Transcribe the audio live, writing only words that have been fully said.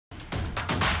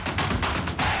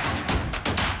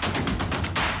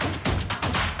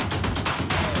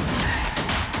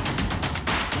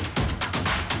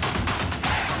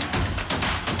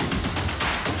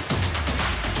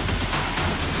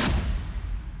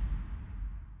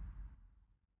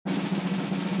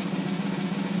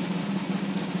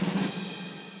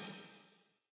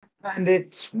And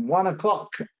it's 1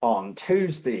 o'clock on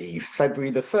Tuesday,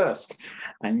 February the 1st,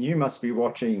 and you must be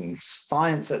watching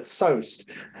Science at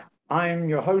SOEST. I'm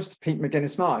your host, Pete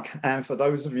Mouginis-Mark, and for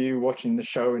those of you watching the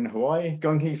show in Hawaii,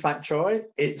 Gong Hei Fat Choi,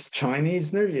 it's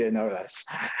Chinese New Year, no less.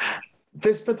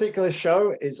 This particular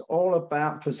show is all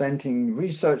about presenting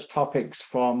research topics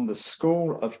from the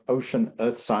School of Ocean,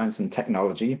 Earth Science and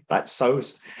Technology, that's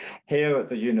SOEST, here at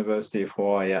the University of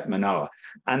Hawaii at Manoa.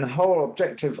 And the whole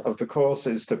objective of the course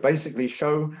is to basically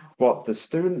show what the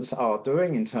students are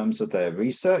doing in terms of their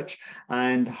research,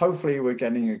 and hopefully we're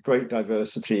getting a great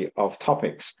diversity of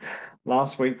topics.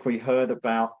 Last week we heard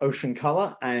about ocean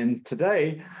color, and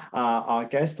today our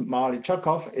guest, Marley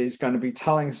Chertok, is going to be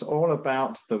telling us all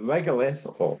about the regolith,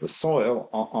 or the soil,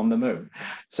 on the moon.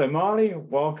 So Marley,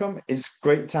 welcome. It's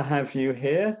great to have you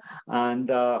here, and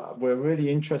we're really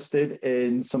interested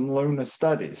in some lunar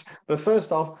studies. But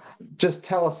first off, just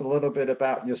tell us a little bit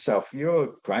about yourself. You're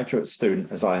a graduate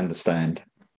student, as I understand.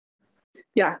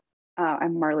 Yeah,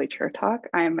 I'm Marley Chertok.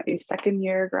 I'm a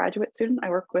second-year graduate student. I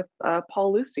work with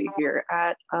Paul Lucy here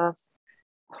at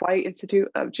Hawaii Institute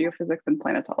of Geophysics and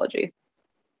Planetology.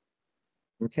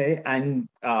 Okay, and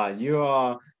you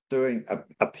are doing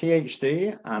a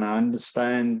PhD, and I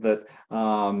understand that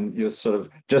you're sort of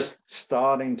just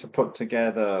starting to put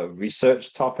together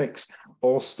research topics.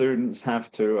 All students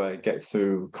have to get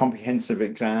through comprehensive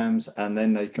exams, and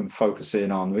then they can focus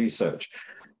in on research.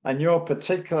 And your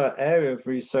particular area of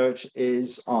research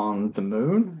is on the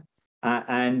moon,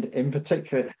 and in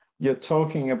particular, you're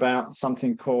talking about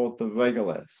something called the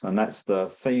regolith, and that's the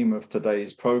theme of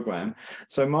today's program.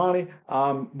 So Marley,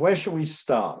 where should we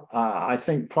start? I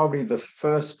think probably the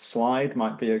first slide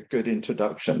might be a good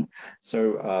introduction.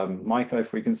 So Michael,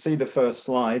 if we can see the first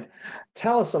slide,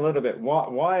 tell us a little bit,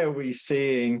 why are we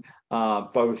seeing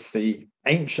both the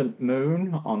ancient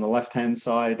moon on the left-hand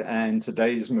side and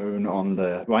today's moon on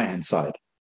the right-hand side?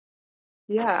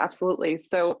 Yeah, absolutely.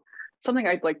 So something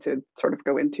I'd like to sort of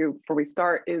go into before we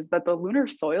start is that the lunar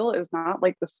soil is not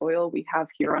like the soil we have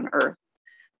here on Earth.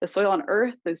 The soil on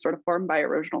Earth is sort of formed by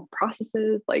erosional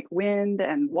processes like wind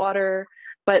and water,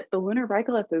 but the lunar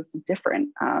regolith is different.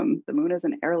 The moon is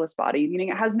an airless body, meaning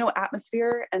it has no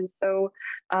atmosphere, and so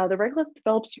the regolith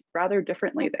develops rather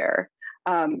differently there.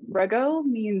 Rego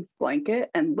means blanket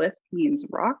and lith means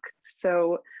rock.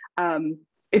 So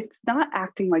it's not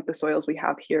acting like the soils we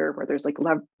have here, where there's like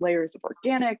layers of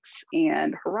organics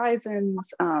and horizons,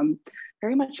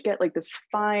 very much get like this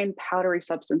fine powdery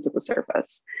substance at the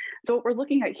surface. So what we're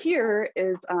looking at here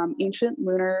is ancient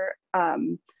lunar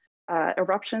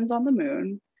eruptions on the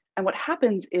moon. And what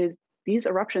happens is these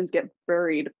eruptions get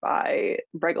buried by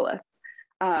regolith.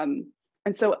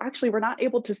 And so actually we're not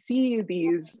able to see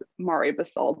these mare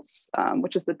basalts,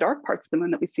 which is the dark parts of the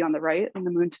moon that we see on the right in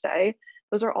the moon today.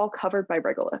 Those are all covered by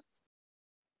regolith.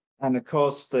 And of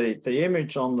course, the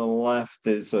image on the left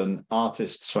is an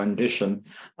artist's rendition.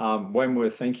 When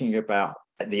we're thinking about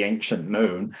the ancient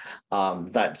moon,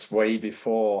 that's way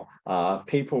before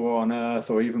people were on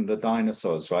Earth or even the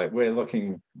dinosaurs, right? We're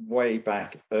looking way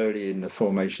back early in the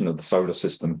formation of the solar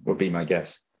system, would be my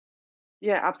guess.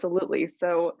 Yeah, absolutely.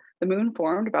 So the moon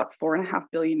formed about 4.5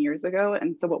 billion years ago.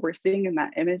 And so what we're seeing in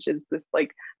that image is this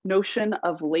like notion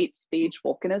of late stage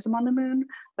volcanism on the moon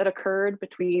that occurred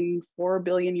between 4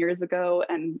 billion years ago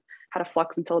and had a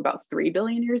flux until about 3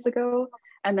 billion years ago.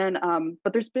 And then,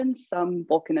 but there's been some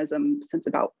volcanism since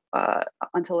about,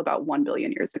 until about 1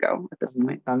 billion years ago at this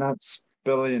point. And that's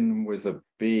billion with a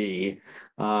B.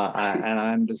 And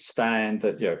I understand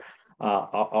that,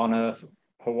 on Earth,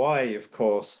 Hawaii, of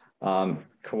course,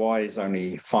 Kauai is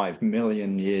only 5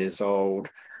 million years old,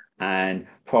 and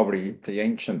probably the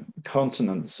ancient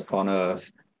continents on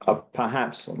Earth are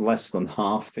perhaps less than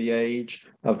half the age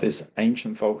of this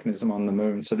ancient volcanism on the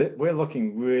moon. So that we're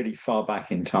looking really far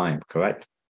back in time, correct?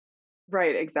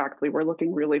 Right, exactly. We're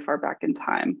looking really far back in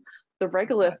time. The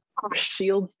regolith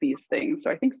shields these things.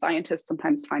 So I think scientists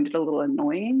sometimes find it a little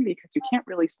annoying because you can't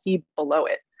really see below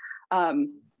it.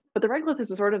 But the regolith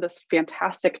is sort of this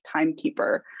fantastic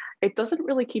timekeeper. It doesn't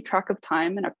really keep track of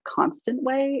time in a constant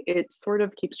way. It sort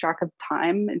of keeps track of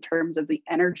time in terms of the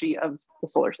energy of the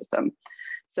solar system.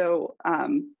 So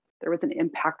there was an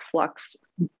impact flux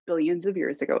billions of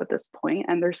years ago at this point,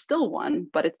 and there's still one,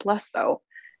 but it's less so.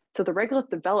 So the regolith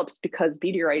develops because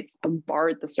meteorites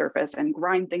bombard the surface and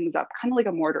grind things up, kind of like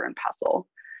a mortar and pestle.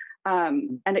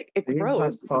 And it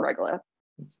grows, the regolith.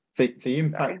 The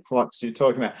impact flux you're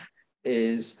talking about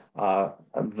is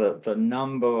the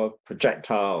number of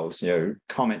projectiles,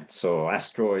 comets or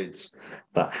asteroids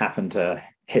that happen to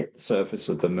hit the surface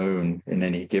of the moon in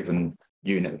any given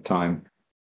unit of time.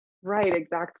 Right,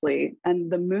 exactly.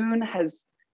 And the moon has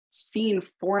seen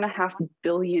 4.5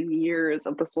 billion years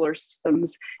of the solar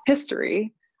system's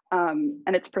history, and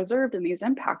it's preserved in these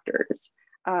impactors.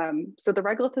 So the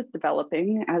regolith is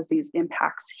developing as these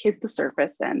impacts hit the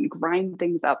surface and grind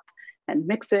things up and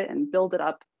mix it and build it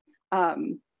up.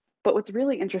 But what's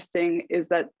really interesting is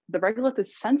that the regolith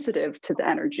is sensitive to the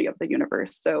energy of the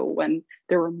universe. So when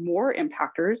there were more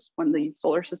impactors, when the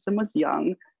solar system was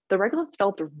young, the regolith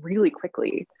developed really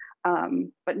quickly.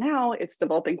 But now it's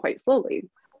developing quite slowly.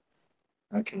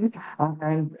 Okay.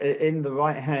 And in the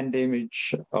right-hand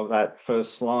image of that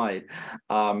first slide,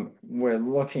 we're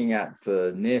looking at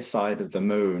the near side of the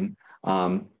moon.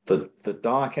 The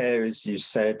dark areas you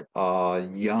said are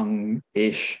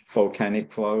young-ish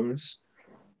volcanic flows,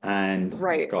 and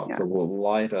Right, you've got yeah. the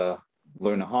lighter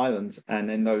lunar highlands, and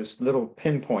then those little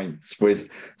pinpoints with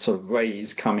sort of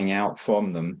rays coming out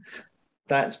from them.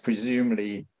 That's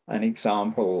presumably an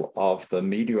example of the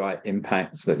meteorite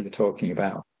impacts that you're talking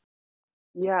about.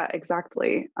 Yeah,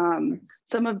 exactly.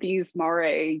 Some of these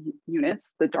Mare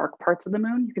units, the dark parts of the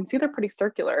moon, you can see they're pretty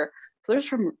circular. So there's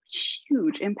from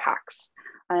huge impacts.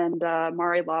 And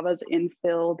Mare lavas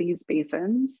infill these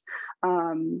basins.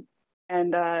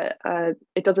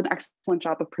 It does an excellent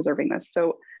job of preserving this.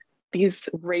 So these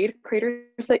rayed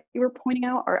craters that you were pointing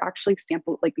out are actually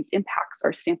sampled, like these impacts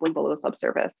are sampling below the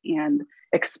subsurface and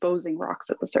exposing rocks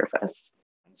at the surface.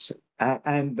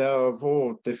 And they're of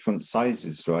all different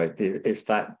sizes, right? If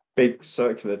that big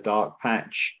circular dark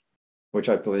patch, which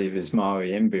I believe is Mare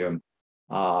Imbrium,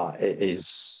 it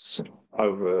is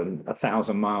over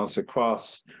 1,000 miles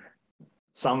across.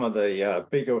 Some of the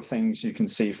bigger things you can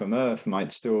see from Earth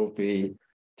might still be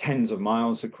tens of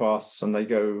miles across, and they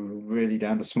go really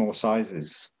down to small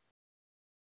sizes.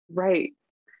 Right.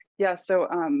 Yeah. So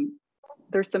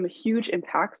there's some huge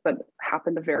impacts that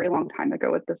happened a very long time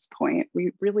ago at this point.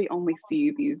 We really only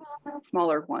see these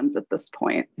smaller ones at this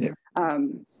point. Yeah.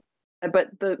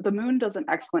 But the moon does an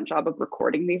excellent job of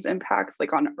recording these impacts.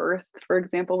 Like on Earth, for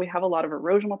example, we have a lot of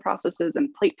erosional processes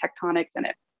and plate tectonics, and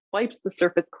it wipes the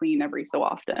surface clean every so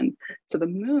often. So the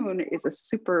moon is a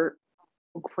super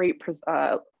great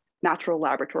natural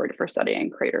laboratory for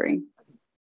studying cratering.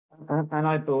 And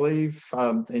I believe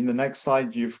in the next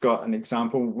slide, you've got an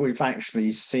example. We've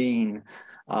actually seen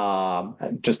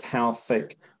just how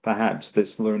thick perhaps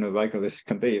this lunar regolith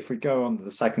can be. If we go on to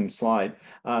the second slide,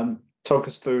 talk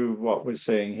us through what we're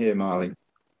seeing here, Marley.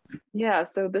 Yeah,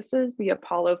 so this is the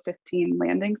Apollo 15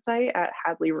 landing site at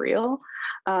Hadley Reel.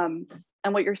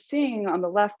 And what you're seeing on the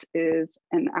left is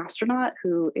an astronaut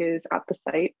who is at the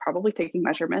site, probably taking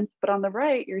measurements. But on the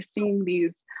right, you're seeing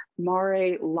these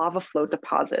Mare lava flow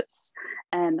deposits.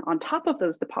 And on top of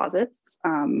those deposits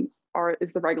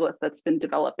is the regolith that's been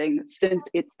developing since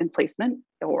its emplacement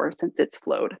or since it's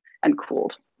flowed and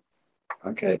cooled.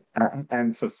 Okay,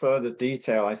 and for further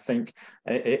detail, I think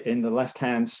in the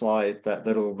left-hand slide, that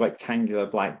little rectangular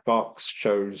black box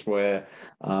shows where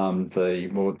the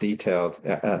more detailed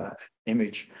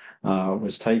image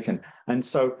was taken. And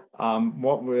so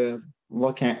what we're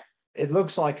looking at, it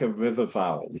looks like a river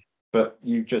valley, but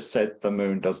you just said the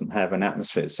moon doesn't have an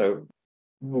atmosphere. So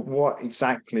what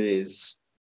exactly is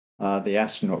the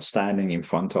astronaut standing in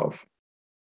front of?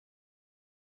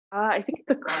 I think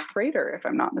it's a crater, if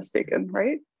I'm not mistaken,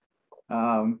 right?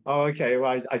 Okay.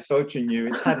 Well, I thought you knew.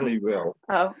 It's Hadley Reel.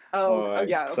 Oh,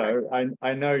 yeah. Okay. So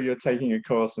I know you're taking a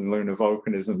course in lunar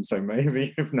volcanism, so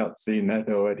maybe you've not seen that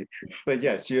already. But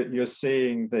yes, you're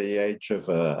seeing the age of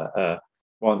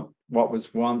what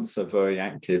was once a very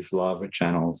active lava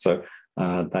channel. So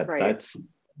Right.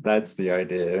 that's the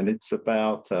idea, and it's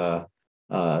about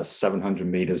 700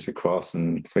 meters across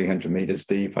and 300 meters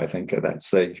deep, I think, at that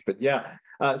stage. But yeah,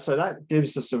 so that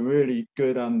gives us a really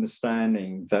good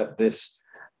understanding that this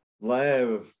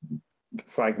layer of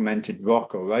fragmented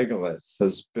rock or regolith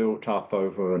has built up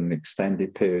over an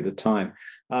extended period of time.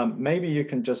 Maybe you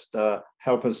can just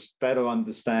help us better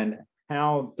understand,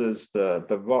 how does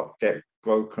the rock get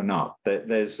broken up?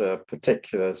 There's a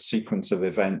particular sequence of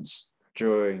events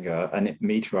during a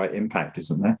meteorite impact,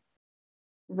 isn't there?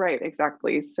 Right,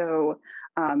 exactly. So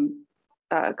an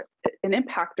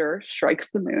impactor strikes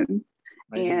the moon.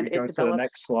 Maybe And we go it to the develops.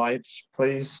 next slide,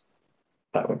 please.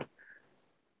 That one.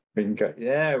 We can go.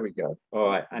 There we go. All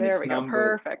right. And There it's we go.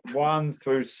 number Perfect. 1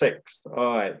 through 6.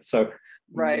 All right. So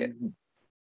Right.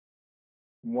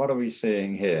 what are we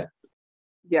seeing here?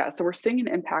 Yeah. So we're seeing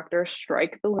an impactor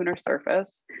strike the lunar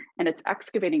surface, and it's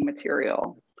excavating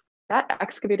material. That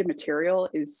excavated material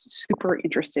is super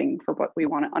interesting for what we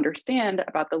want to understand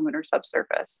about the lunar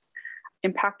subsurface.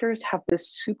 Impactors have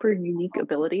this super unique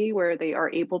ability where they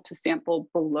are able to sample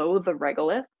below the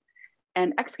regolith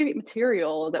and excavate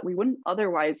material that we wouldn't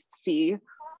otherwise see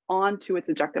onto its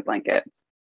ejecta blanket.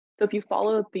 So if you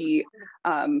follow the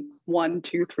 1,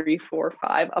 2, 3, 4,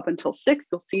 5 up until 6,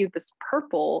 you'll see this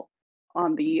purple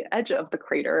on the edge of the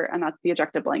crater, and that's the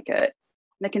ejecta blanket.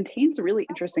 And it contains really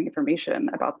interesting information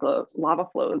about the lava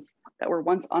flows that were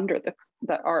once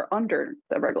that are under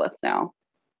the regolith now.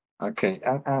 Okay,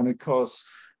 and of course,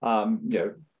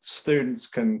 students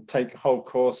can take whole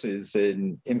courses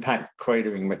in impact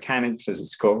cratering mechanics, as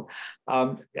it's called.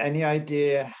 Any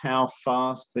idea how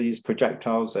fast these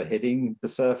projectiles are hitting the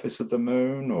surface of the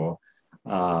moon, or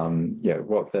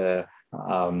what their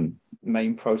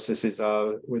main processes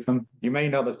are with them? You may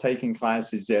not have taken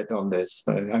classes yet on this,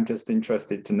 so I'm just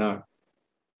interested to know.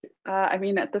 I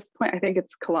mean, at this point, I think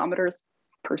it's kilometers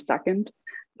per second.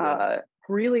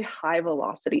 Really high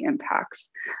velocity impacts.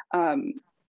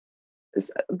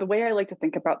 The way I like to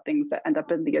think about things that end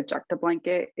up in the ejecta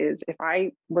blanket is, if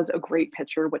I was a great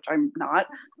pitcher, which I'm not,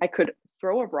 I could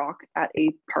throw a rock at a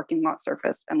parking lot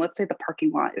surface. And let's say the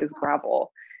parking lot is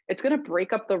gravel. It's going to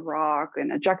break up the rock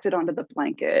and eject it onto the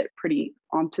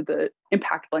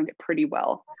impact blanket pretty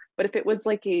well. But if it was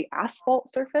like a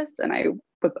asphalt surface, and I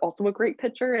was also a great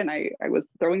pitcher, and I was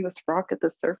throwing this rock at the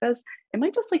surface, it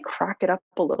might just like crack it up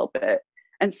a little bit.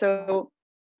 And so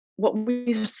what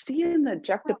we see in the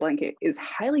ejecta blanket is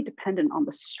highly dependent on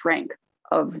the strength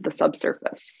of the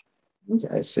subsurface. Okay,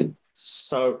 I see.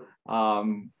 So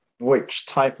which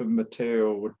type of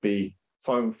material would be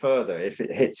thrown further, if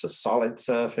it hits a solid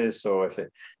surface or if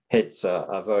it hits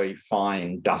a very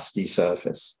fine, dusty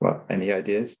surface? Well, any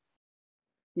ideas?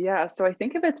 Yeah, so I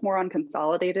think if it's more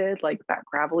unconsolidated, like that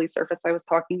gravelly surface I was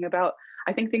talking about,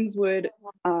 I think things would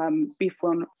be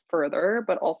flown further,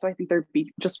 but also I think there'd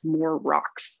be just more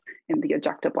rocks in the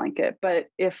ejecta blanket. But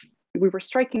if we were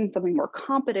striking something more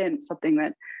competent, something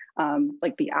that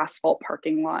like the asphalt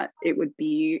parking lot, it would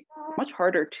be much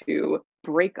harder to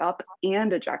break up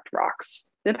and eject rocks.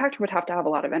 The impactor would have to have a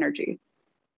lot of energy.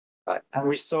 And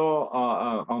we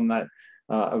saw on that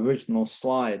original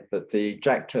slide that the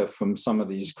ejecta from some of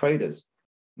these craters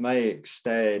may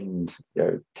extend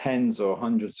tens or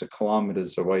hundreds of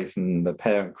kilometers away from the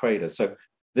parent crater. So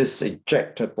this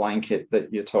ejecta blanket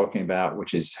that you're talking about,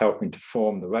 which is helping to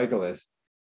form the regolith,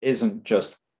 isn't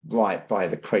just right by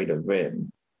the crater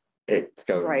rim. It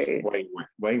goes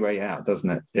way out, doesn't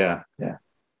it? Yeah.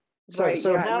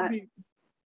 So how do you...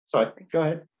 Sorry, go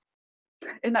ahead.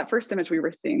 In that first image we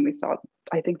were seeing, we saw,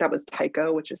 I think that was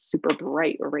Tycho, which is super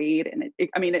bright red, and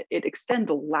it extends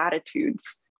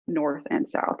latitudes north and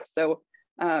south. So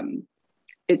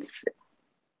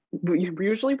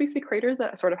usually we see craters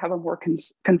that sort of have a more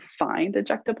confined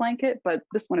ejecta blanket, but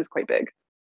this one is quite big.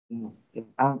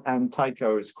 And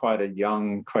Tycho is quite a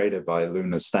young crater by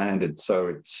lunar standards, so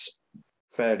it's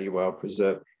fairly well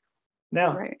preserved.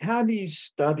 Now, how do you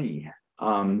study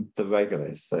the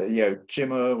regolith?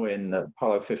 Jimmer in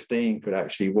Apollo 15 could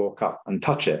actually walk up and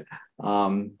touch it,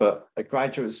 but a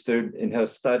graduate student in her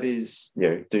studies,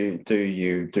 do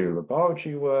you do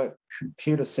laboratory work,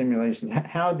 computer simulations?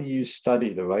 How do you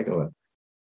study the regolith?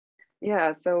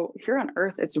 Yeah, so here on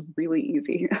Earth, it's really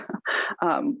easy.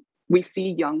 We see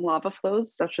young lava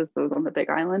flows, such as those on the Big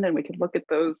Island, and we can look at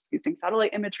those using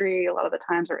satellite imagery a lot of the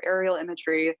times, or aerial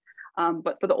imagery.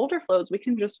 But for the older flows, we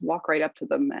can just walk right up to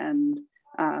them and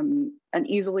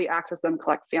easily access them,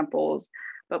 collect samples.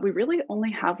 But we really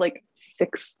only have like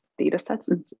 6 data sets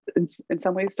in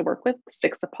some ways to work with,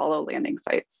 6 Apollo landing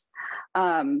sites.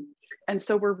 And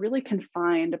so we're really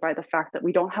confined by the fact that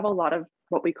we don't have a lot of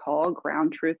what we call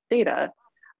ground truth data.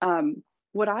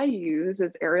 What I use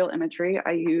is aerial imagery.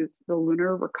 I use the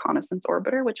Lunar Reconnaissance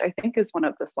Orbiter, which I think is one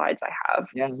of the slides I have.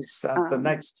 Yes, the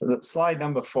next slide,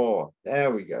 number 4.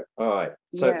 There we go. All right.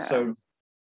 So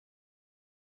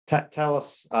tell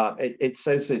us. It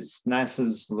says it's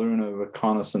NASA's Lunar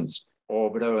Reconnaissance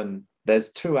Orbiter, and there's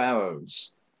 2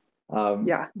 arrows.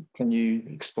 Can you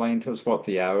explain to us what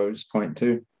the arrows point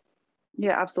to?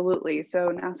 Yeah, absolutely. So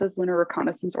NASA's Lunar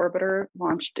Reconnaissance Orbiter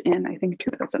launched in, I think,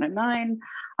 2009,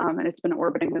 and it's been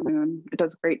orbiting the moon. It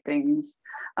does great things.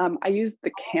 I used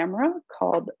the camera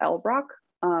called LROC,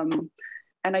 and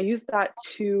I use that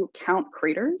to count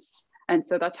craters. And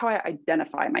so that's how I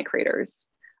identify my craters.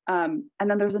 And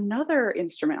then there's another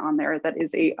instrument on there that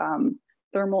is a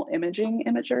thermal imaging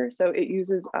imager. So it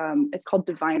uses, it's called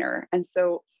Diviner. And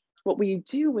so what we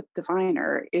do with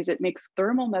Diviner is it makes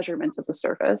thermal measurements of the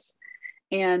surface,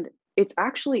 and it's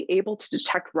actually able to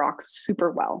detect rocks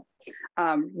super well.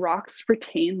 Rocks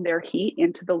retain their heat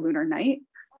into the lunar night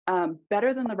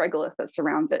better than the regolith that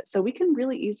surrounds it. So we can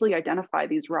really easily identify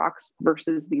these rocks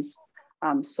versus these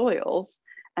soils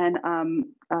and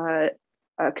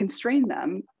constrain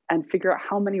them and figure out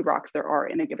how many rocks there are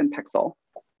in a given pixel.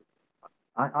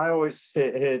 I always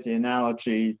hear the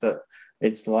analogy that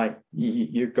it's like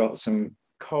you've got some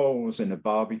coals in a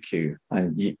barbecue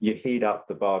and you heat up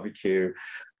the barbecue.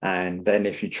 And then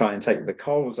if you try and take the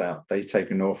coals out, they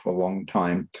take an awful long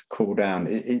time to cool down.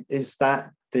 Is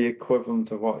that the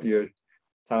equivalent of what you're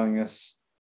telling us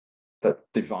that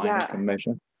Diviner Yeah, can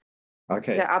measure? yeah,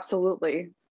 Okay. absolutely.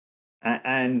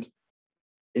 And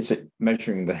is it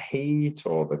measuring the heat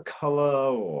or the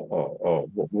color or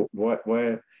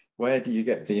where do you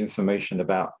get the information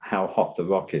about how hot the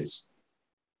rock is?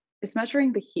 It's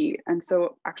measuring the heat. And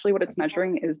so actually what it's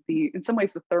measuring is in some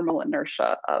ways, the thermal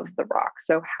inertia of the rock.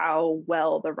 So how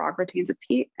well the rock retains its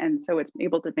heat. And so it's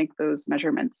able to make those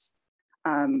measurements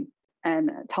and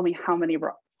tell me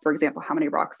for example, how many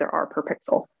rocks there are per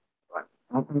pixel.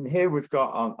 And here we've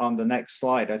got on the next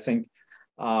slide, I think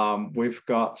we've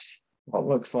got what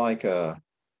looks like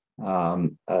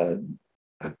um, a,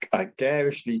 a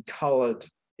garishly colored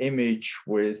image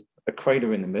with a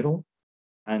crater in the middle.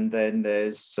 And then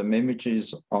there's some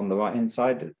images on the right-hand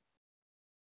side.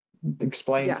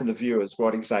 Explain to Yes. the viewers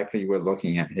what exactly we're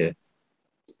looking at here.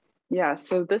 Yeah,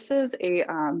 so this is a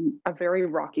very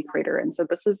rocky crater. And so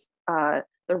this is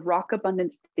the rock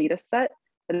abundance data set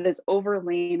that is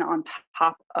overlain on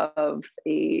top of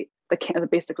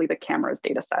basically the camera's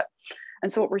data set.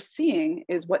 And so what we're seeing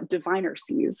is what Diviner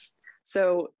sees.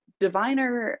 So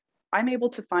Diviner, I'm able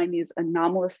to find these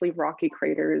anomalously rocky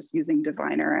craters using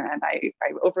Diviner, and I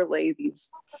overlay these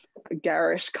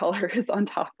garish colors on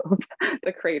top of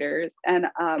the craters. And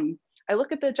I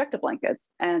look at the ejecta blankets.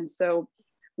 And so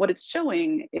what it's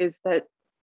showing is that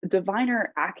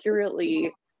Diviner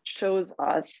accurately shows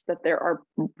us that there are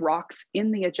rocks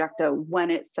in the ejecta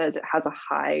when it says it has a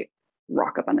high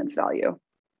rock abundance value.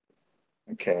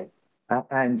 Okay.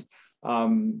 And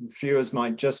viewers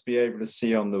might just be able to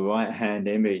see on the right-hand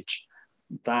image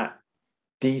that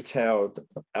detailed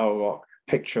rock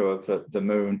picture of the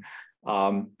moon.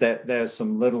 There's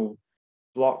some little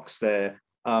blocks there.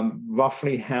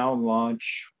 Roughly how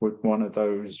large would one of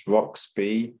those rocks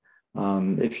be?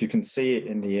 If you can see it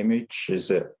in the image, is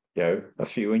it a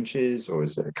few inches or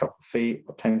is it a couple of feet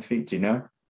or 10 feet? Do you know?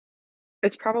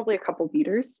 It's probably a couple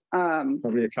meters.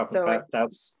 Probably a couple. So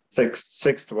That's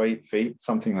 6 to 8 feet,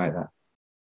 something like that.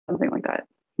 something like that.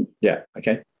 Yeah.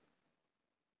 Okay.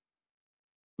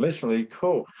 Literally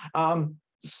cool.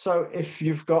 So if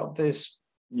you've got this,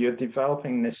 you're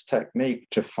developing this technique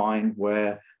to find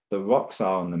where the rocks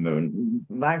are on the moon.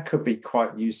 That could be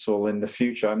quite useful in the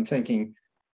future. I'm thinking,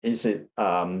 is it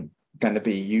going to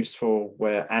be useful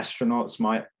where astronauts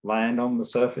might land on the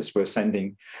surface? We're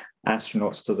sending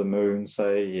astronauts to the moon,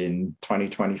 say in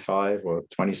 2025 or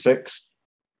 26.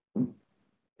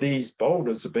 These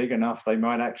boulders are big enough, they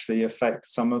might actually affect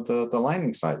some of the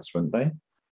landing sites, wouldn't they?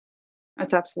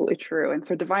 That's absolutely true. And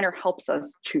so Diviner helps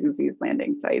us choose these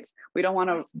landing sites. We don't want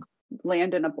to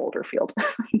land in a boulder field.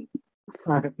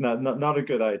 No, not a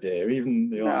good idea. Even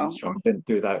Neil No. Armstrong didn't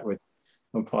do that with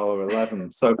Apollo 11.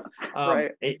 So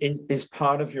Right. is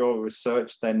part of your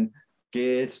research then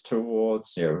geared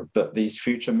towards these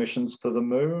future missions to the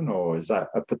moon, or is that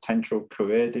a potential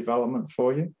career development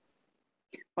for you?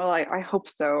 Well, I hope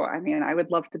so. I mean, I would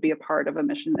love to be a part of a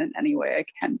mission in any way I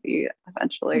can be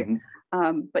eventually.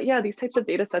 Mm-hmm. But yeah, these types of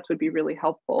data sets would be really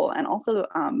helpful. And also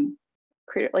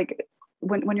create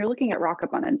when you're looking at rock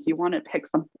abundance, you want to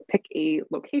pick a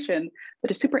location that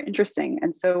is super interesting.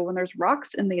 And so when there's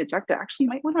rocks in the ejecta, actually you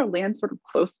might want to land sort of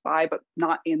close by, but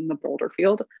not in the boulder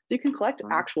field. So you can collect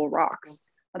actual rocks.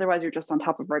 Otherwise, you're just on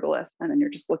top of regolith and then you're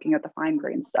just looking at the fine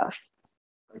grained stuff.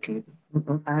 Okay.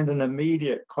 And an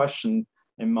immediate question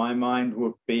in my mind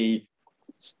would be,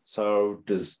 so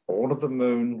does all of the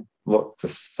moon look the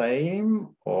same,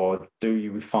 or do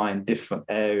you find different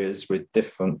areas with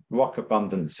different rock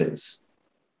abundances?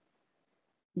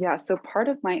 Yeah, so part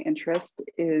of my interest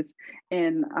is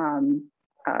in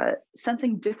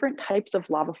sensing different types of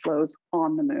lava flows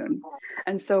on the moon.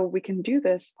 And so we can do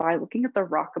this by looking at the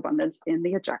rock abundance in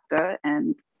the ejecta,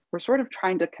 and we're sort of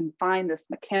trying to confine this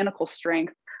mechanical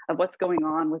strength of what's going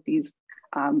on with these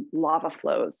lava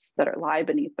flows that lie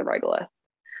beneath the regolith.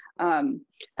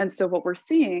 And so what we're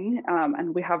seeing,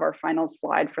 and we have our final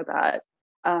slide for that,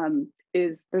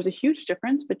 is there's a huge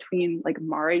difference between like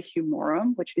Mare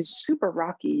Humorum, which is super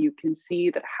rocky. You can see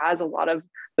that has a lot of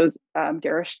those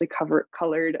garishly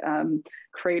colored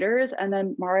craters, and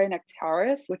then Mare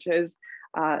Nectaris, which is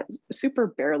super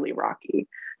barely rocky.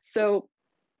 So,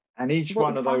 and each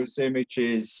one of those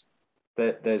images,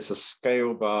 there's a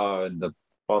scale bar in the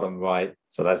bottom right,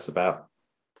 so that's about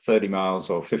 30 miles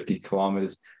or 50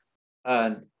 kilometers,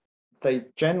 and they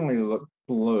generally look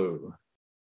blue.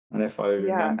 And if I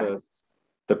remember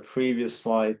the previous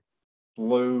slide,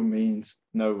 blue means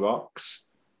no rocks.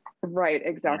 Right,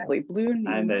 exactly. Blue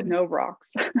means no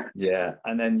rocks. Yeah,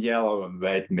 and then yellow and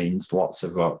red means lots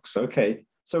of rocks. Okay,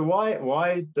 so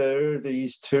why do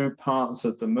these two parts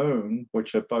of the moon,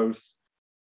 which are both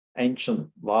ancient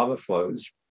lava flows,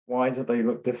 why do they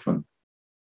look different?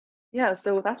 Yeah,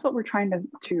 so that's what we're trying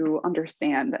to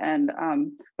understand. And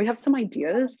we have some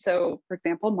ideas. So, for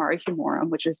example, Mare Humorum,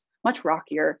 which is much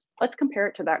rockier, let's compare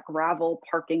it to that gravel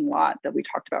parking lot that we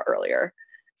talked about earlier.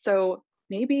 So,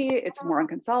 maybe it's more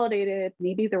unconsolidated.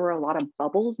 Maybe there were a lot of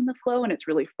bubbles in the flow and it's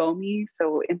really foamy.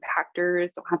 So,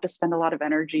 impactors don't have to spend a lot of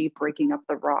energy breaking up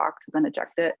the rock to then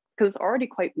eject it because it's already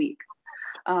quite weak.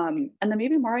 And then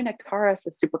maybe Mare Nectaris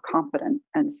is super confident.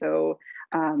 And so,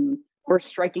 we're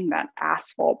striking that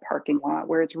asphalt parking lot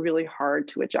where it's really hard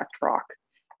to eject rock.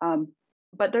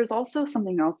 But there's also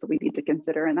something else that we need to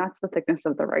consider, and that's the thickness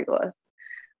of the regolith.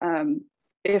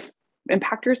 If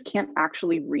impactors can't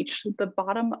actually reach the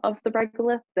bottom of the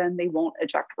regolith, then they won't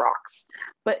eject rocks.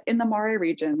 But in the Mare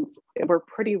regions, we're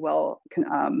pretty well,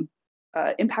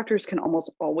 impactors can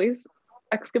almost always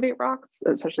excavate rocks,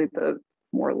 especially the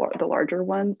larger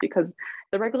ones, because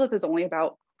the regolith is only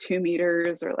about 2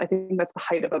 meters, or I think that's the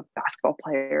height of a basketball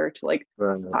player, to like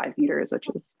 5 meters, which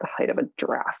is the height of a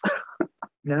giraffe.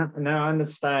 Now I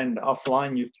understand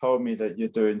offline you've told me that you're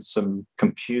doing some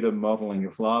computer modeling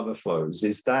of lava flows.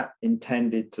 Is that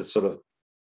intended to sort of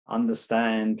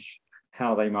understand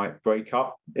how they might break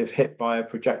up if hit by a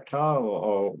projectile,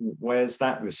 or where's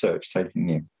that research taking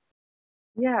you?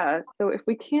 Yeah, so if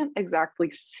we can't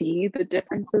exactly see the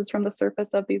differences from the surface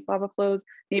of these lava flows,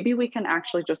 maybe we can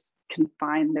actually just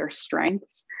confine their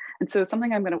strengths. And so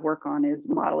something I'm going to work on is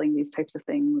modeling these types of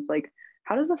things, like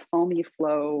how does a foamy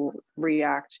flow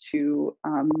react to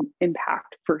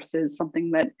impact versus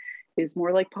something that is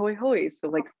more like Poehoi, so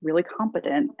like really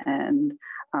competent and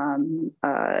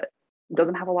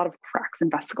doesn't have a lot of cracks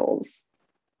and vesicles.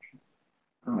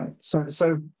 All right.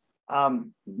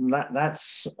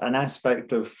 That's an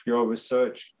aspect of your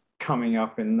research coming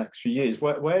up in the next few years.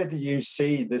 Where do you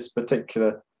see this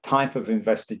particular type of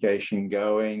investigation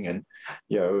going? And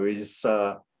is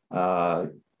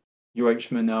UH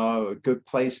Manoa a good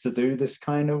place to do this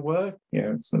kind of work?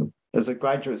 So as a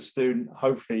graduate student,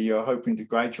 hopefully you're hoping to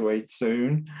graduate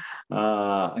soon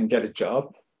and get a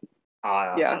job.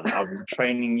 Yeah. Are we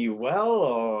training you well,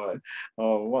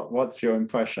 or what's your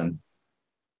impression?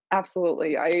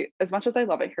 Absolutely. As much as I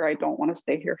love it here, I don't want to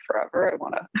stay here forever. I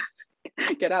want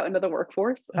to get out into the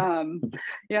workforce.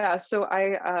 Yeah, so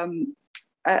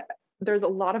there's a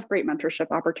lot of great mentorship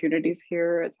opportunities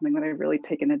here. It's something that I've really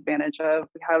taken advantage of.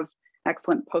 We have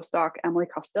excellent postdoc Emily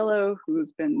Costello,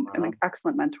 who's been an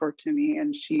excellent mentor to me,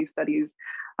 and she studies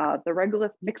the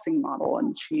regolith mixing model,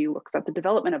 and she looks at the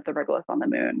development of the regolith on the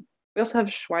moon. We also have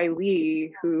Shuai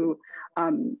Li, who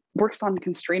works on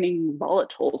constraining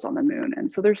volatiles on the moon. And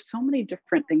so there's so many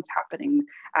different things happening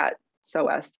at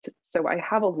SOEST. So I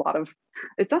have a lot of,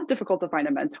 it's not difficult to find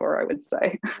a mentor, I would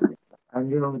say. And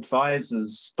your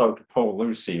advisor's Dr. Paul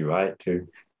Lucy, right? Who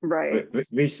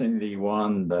recently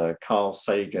won the Carl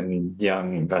Sagan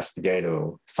Young Investigator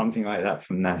or something like that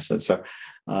from NASA. So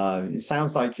it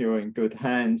sounds like you're in good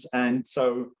hands. And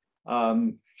so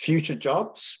future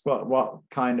jobs, what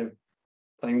kind of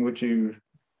thing would you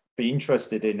be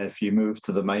interested in if you move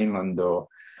to the mainland or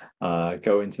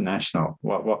go international?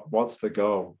 What's the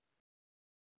goal?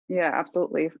 Yeah,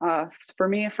 absolutely. For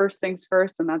me, first things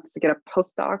first, and that's to get a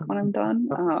postdoc when I'm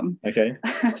done. Okay.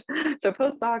 So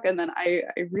postdoc, and then I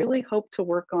really hope to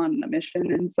work on a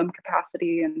mission in some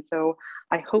capacity. And so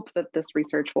I hope that this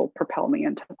research will propel me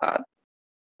into that.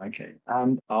 Okay.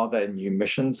 And are there new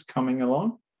missions coming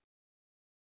along?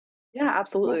 Yeah,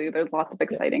 absolutely. There's lots of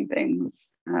exciting things.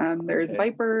 There's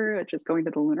Viper, which is going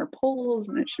to the lunar poles,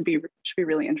 and it should be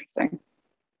really interesting.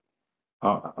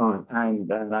 And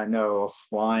I know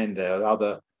offline there are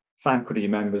other faculty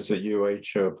members at UH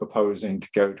who are proposing to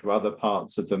go to other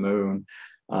parts of the moon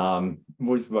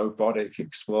with robotic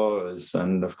explorers.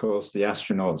 And of course, the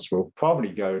astronauts will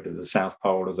probably go to the South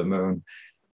Pole of the moon,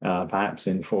 perhaps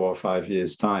in 4 or 5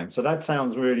 years' time. So that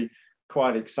sounds really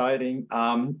quite exciting.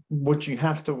 Would you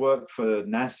have to work for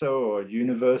NASA or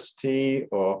university,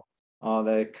 or are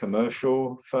there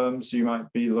commercial firms you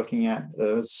might be looking at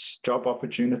as job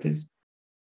opportunities?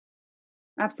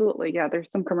 Absolutely. Yeah, there's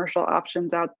some commercial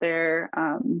options out there.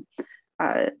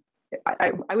 I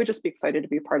would just be excited to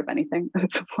be a part of anything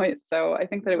at this point. So I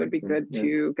think that it would be good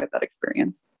to get that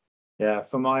experience. Yeah,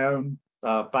 for my own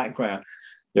background,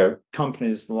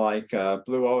 companies like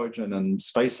Blue Origin and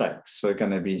SpaceX are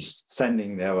going to be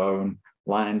sending their own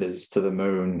landers to the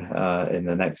moon in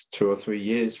the next 2 or 3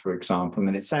 years, for example.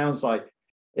 And it sounds like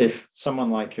if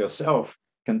someone like yourself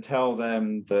can tell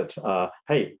them that,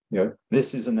 hey,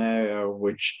 this is an area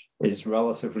which is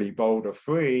relatively boulder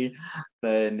free,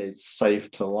 then it's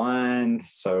safe to land.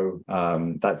 So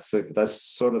that's the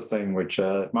sort of thing which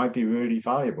might be really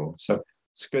valuable. So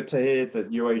it's good to hear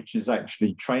that UH is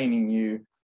actually training you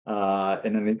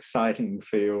in an exciting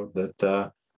field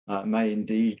that may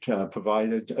indeed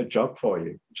provide a job for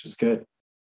you, which is good.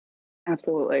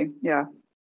 Absolutely. Yeah.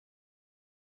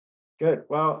 Good.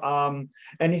 Well,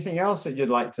 anything else that you'd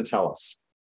like to tell us?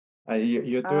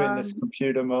 You're doing this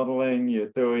computer modeling,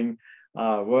 you're doing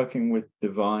working with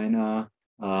Diviner.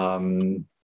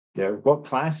 What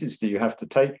classes do you have to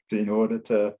take in order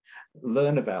to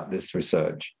learn about this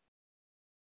research?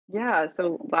 Yeah,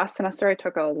 so last semester I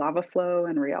took a lava flow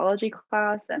and rheology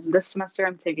class, and this semester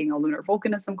I'm taking a lunar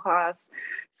volcanism class.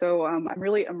 So I'm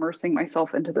really immersing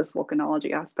myself into this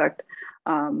volcanology aspect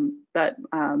that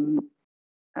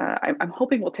I'm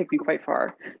hoping will take me quite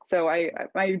far. So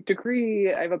my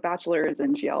degree, I have a bachelor's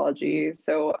in geology.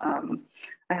 So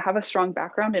I have a strong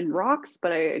background in rocks,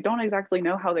 but I don't exactly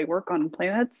know how they work on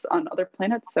other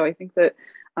planets. So I think that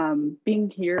being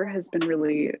here has been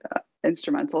really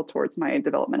instrumental towards my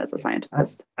development as a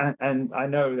scientist. And I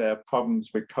know there are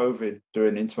problems with COVID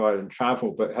doing inter-island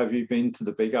travel, but have you been to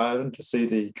the Big Island to see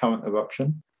the current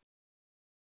eruption?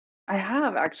 I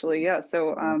have actually, yeah.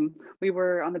 So we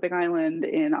were on the Big Island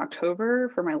in October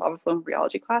for my lava flow and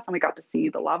rheology class, and we got to see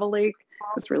the lava lake.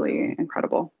 It was really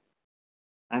incredible.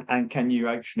 And can you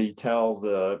actually tell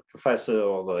the professor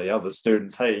or the other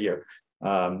students, hey,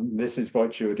 this is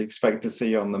what you would expect to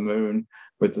see on the moon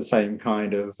with the same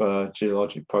kind of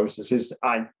geologic processes?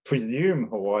 I presume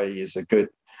Hawaii is a good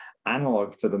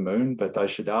analog to the moon, but I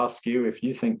should ask you if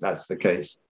you think that's the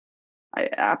case.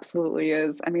 It absolutely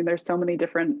is. I mean, there's so many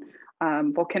different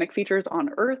volcanic features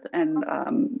on Earth and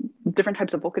different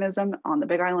types of volcanism on the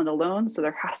Big Island alone. So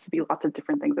there has to be lots of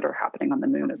different things that are happening on the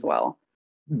moon as well.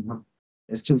 Mm-hmm.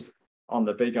 It's just on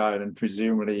the Big Island,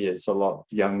 presumably it's a lot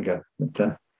younger.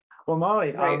 But, well,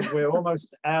 Marley, Right. we're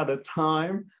almost out of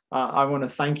time. I want to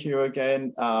thank you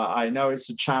again. I know it's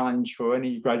a challenge for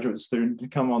any graduate student to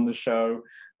come on the show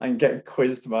and get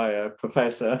quizzed by a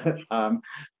professor.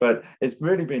 But it's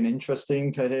really been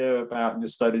interesting to hear about your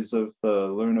studies of the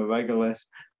lunar regolith,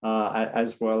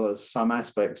 as well as some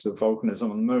aspects of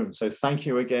volcanism on the moon. So thank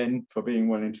you again for being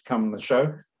willing to come on the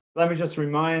show. Let me just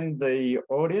remind the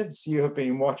audience, you have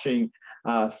been watching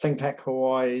ThinkTech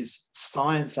Hawaii's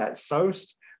Science at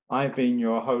SOEST. I've been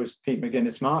your host, Pete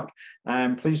Mouginis-Mark,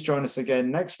 and please join us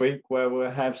again next week where we'll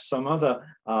have some other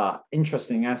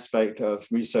interesting aspect of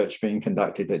research being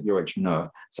conducted at UH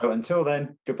Manoa. So until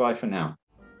then, goodbye for now.